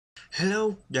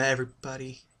Hello,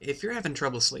 everybody. If you're having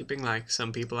trouble sleeping like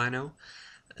some people I know,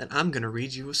 then I'm gonna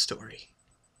read you a story.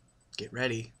 Get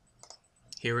ready.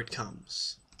 Here it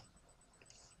comes.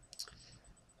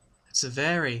 It's a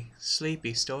very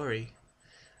sleepy story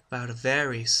about a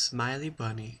very smiley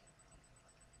bunny.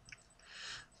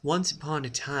 Once upon a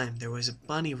time, there was a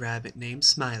bunny rabbit named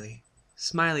Smiley.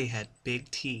 Smiley had big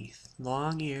teeth,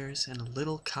 long ears, and a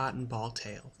little cotton ball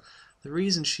tail. The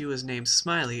reason she was named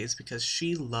Smiley is because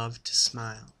she loved to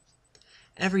smile.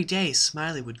 Every day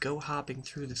Smiley would go hopping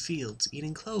through the fields,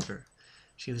 eating clover.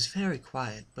 She was very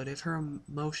quiet, but if her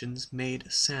motions made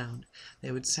a sound,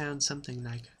 they would sound something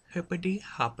like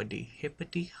hippity-hoppity,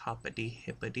 hippity-hoppity,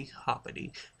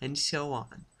 hippity-hoppity, and so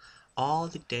on, all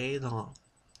the day long.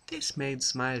 This made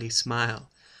Smiley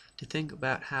smile, to think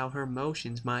about how her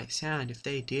motions might sound if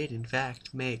they did in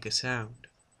fact make a sound.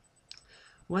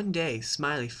 One day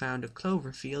Smiley found a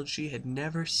clover field she had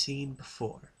never seen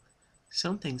before.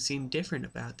 Something seemed different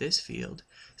about this field.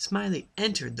 Smiley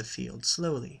entered the field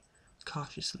slowly,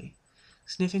 cautiously,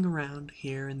 sniffing around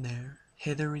here and there,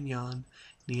 hither and yon,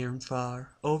 near and far,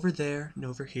 over there and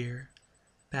over here,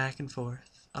 back and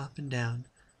forth, up and down,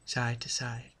 side to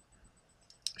side.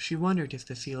 She wondered if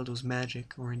the field was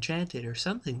magic or enchanted or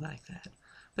something like that.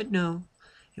 But no,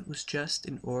 it was just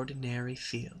an ordinary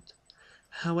field.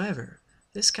 However,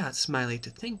 this got Smiley to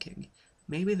thinking.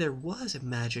 Maybe there was a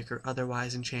magic or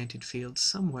otherwise enchanted field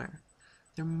somewhere.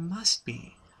 There must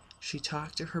be. She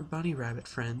talked to her bunny rabbit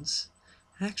friends.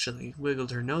 Actually,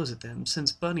 wiggled her nose at them,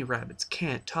 since bunny rabbits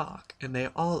can't talk, and they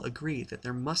all agreed that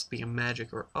there must be a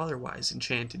magic or otherwise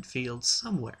enchanted field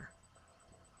somewhere.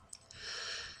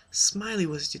 Smiley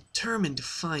was determined to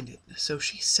find it, so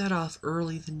she set off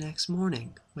early the next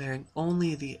morning, wearing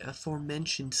only the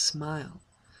aforementioned smile,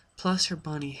 plus her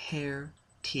bunny hair,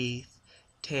 teeth,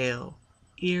 tail,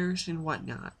 ears, and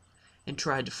whatnot, and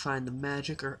tried to find the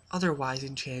magic or otherwise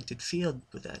enchanted field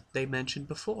that they mentioned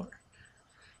before.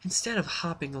 Instead of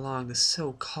hopping along the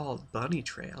so-called bunny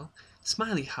trail,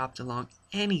 Smiley hopped along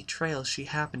any trails she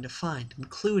happened to find,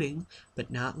 including, but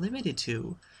not limited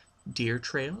to, deer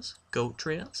trails, goat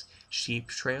trails, sheep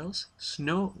trails,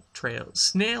 snow trails,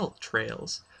 snail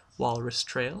trails, walrus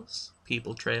trails,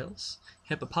 people trails,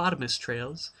 hippopotamus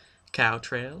trails, cow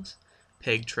trails,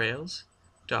 pig trails,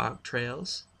 dog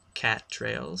trails, cat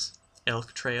trails,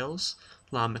 elk trails,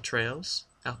 llama trails,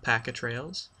 alpaca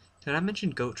trails. Did I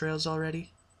mention goat trails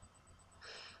already?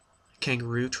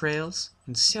 Kangaroo trails,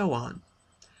 and so on.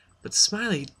 But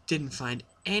Smiley didn't find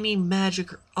any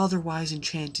magic or otherwise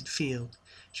enchanted field.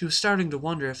 She was starting to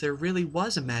wonder if there really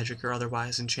was a magic or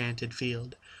otherwise enchanted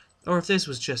field, or if this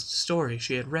was just a story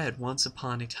she had read once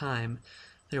upon a time.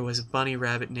 There was a bunny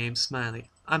rabbit named Smiley.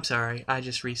 I'm sorry, I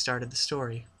just restarted the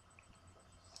story.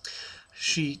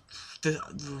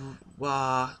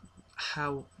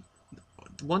 How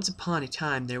Once upon a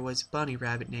time there was a bunny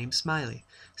rabbit named Smiley.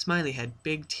 Smiley had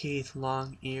big teeth,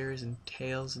 long ears, and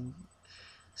tails, and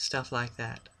stuff like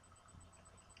that.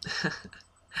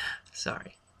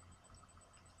 Sorry.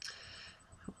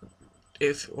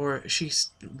 She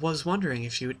was wondering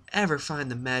if she would ever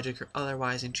find the magic or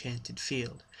otherwise enchanted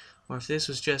field, or if this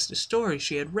was just a story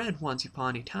she had read once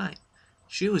upon a time.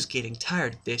 She was getting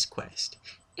tired of this quest.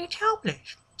 It's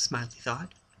hopeless, Smiley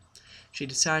thought. She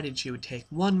decided she would take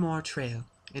one more trail,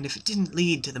 and if it didn't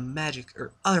lead to the magic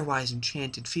or otherwise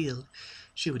enchanted field,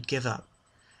 she would give up.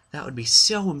 That would be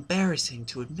so embarrassing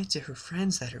to admit to her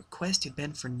friends that her quest had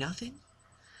been for nothing.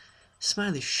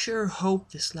 Smiley sure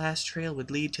hoped this last trail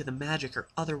would lead to the magic or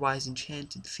otherwise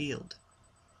enchanted field.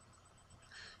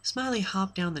 Smiley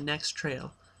hopped down the next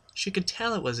trail. She could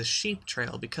tell it was a sheep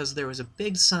trail because there was a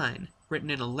big sign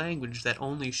written in a language that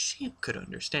only sheep could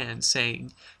understand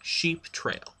saying "Sheep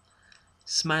Trail."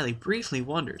 Smiley briefly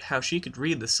wondered how she could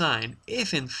read the sign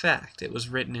if in fact it was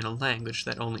written in a language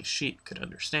that only sheep could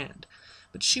understand.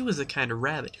 But she was the kind of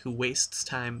rabbit who wastes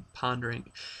time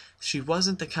pondering. She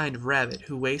wasn't the kind of rabbit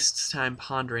who wastes time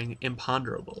pondering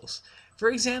imponderables. For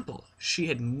example, she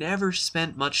had never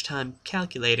spent much time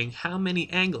calculating how many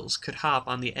angles could hop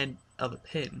on the end of a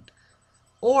pin,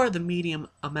 or the medium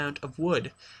amount of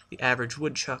wood the average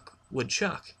woodchuck would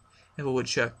chuck, if a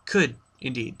woodchuck could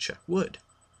indeed chuck wood.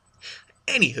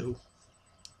 Anywho,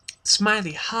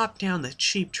 Smiley hopped down the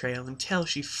sheep trail until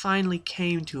she finally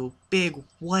came to a big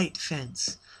white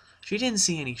fence. She didn't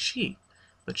see any sheep,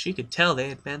 but she could tell they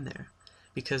had been there,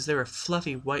 because there were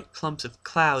fluffy white clumps of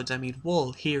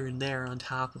wool here and there on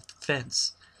top of the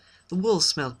fence. The wool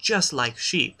smelled just like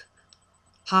sheep.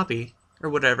 Hoppy, or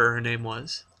whatever her name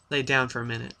was, lay down for a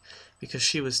minute, because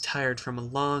she was tired from a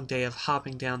long day of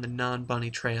hopping down the non-bunny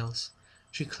trails.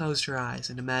 She closed her eyes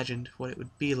and imagined what it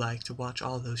would be like to watch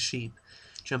all those sheep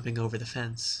jumping over the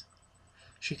fence.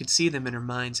 She could see them in her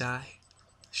mind's eye.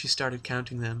 She started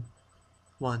counting them.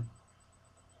 1,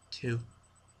 2,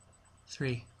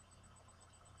 3.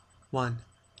 1,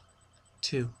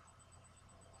 2,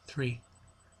 3.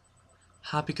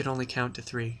 Hoppy could only count to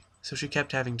 3, so she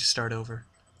kept having to start over.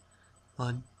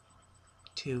 1,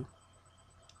 2,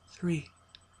 3.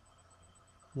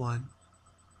 1,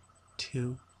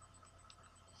 2,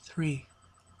 3.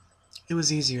 It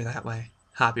was easier that way,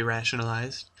 Hoppy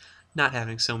rationalized, not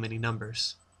having so many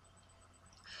numbers.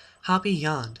 Hoppy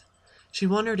yawned. She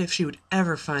wondered if she would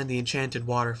ever find the enchanted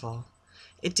waterfall.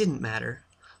 It didn't matter.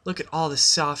 Look at all the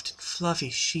soft and fluffy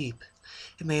sheep.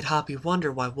 It made Hoppy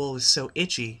wonder why Wool was so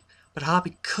itchy, but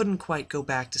Hoppy couldn't quite go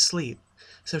back to sleep,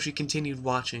 so she continued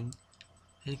watching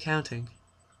and counting.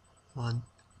 1,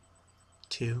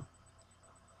 2,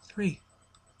 3.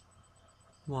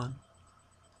 1,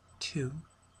 2,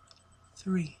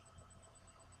 3.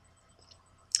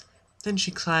 Then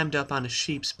she climbed up on a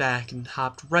sheep's back and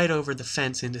hopped right over the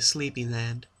fence into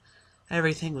Sleepyland.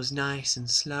 Everything was nice and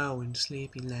slow in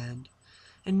Sleepyland,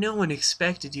 and no one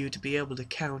expected you to be able to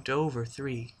count over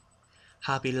 3.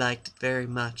 Hoppy liked it very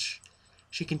much.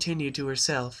 She continued to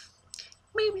herself,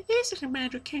 "Maybe this is the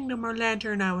magic kingdom or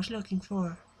lantern I was looking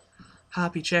for."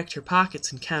 Hoppy checked her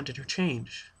pockets and counted her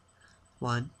change.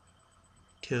 1,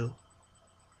 2,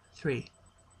 3.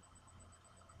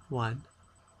 1,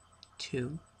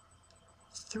 2,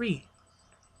 3.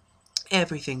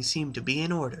 Everything seemed to be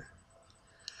in order.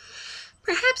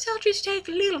 "Perhaps I'll just take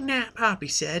a little nap," Hoppy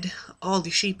said. All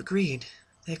the sheep agreed.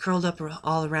 They curled up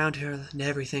all around her, and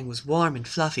everything was warm and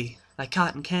fluffy, like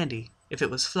cotton candy, if it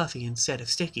was fluffy instead of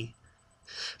sticky.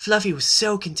 Fluffy was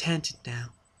so contented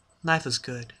now. Life was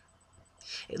good.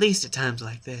 At least at times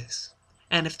like this.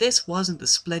 And if this wasn't the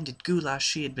splendid goulash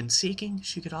she had been seeking,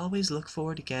 she could always look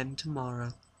for it again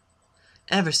tomorrow.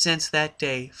 Ever since that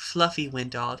day, Fluffy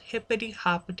went all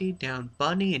hippity-hoppity down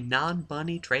bunny and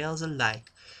non-bunny trails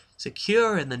alike,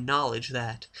 secure in the knowledge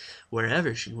that,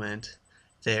 wherever she went,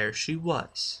 there she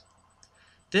was.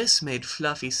 This made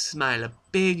Fluffy smile a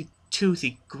big,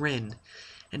 toothy grin,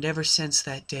 and ever since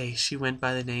that day she went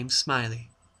by the name Smiley,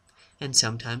 and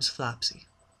sometimes Flopsy.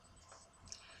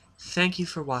 Thank you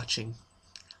for watching.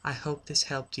 I hope this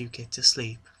helped you get to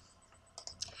sleep.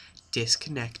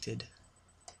 Disconnected.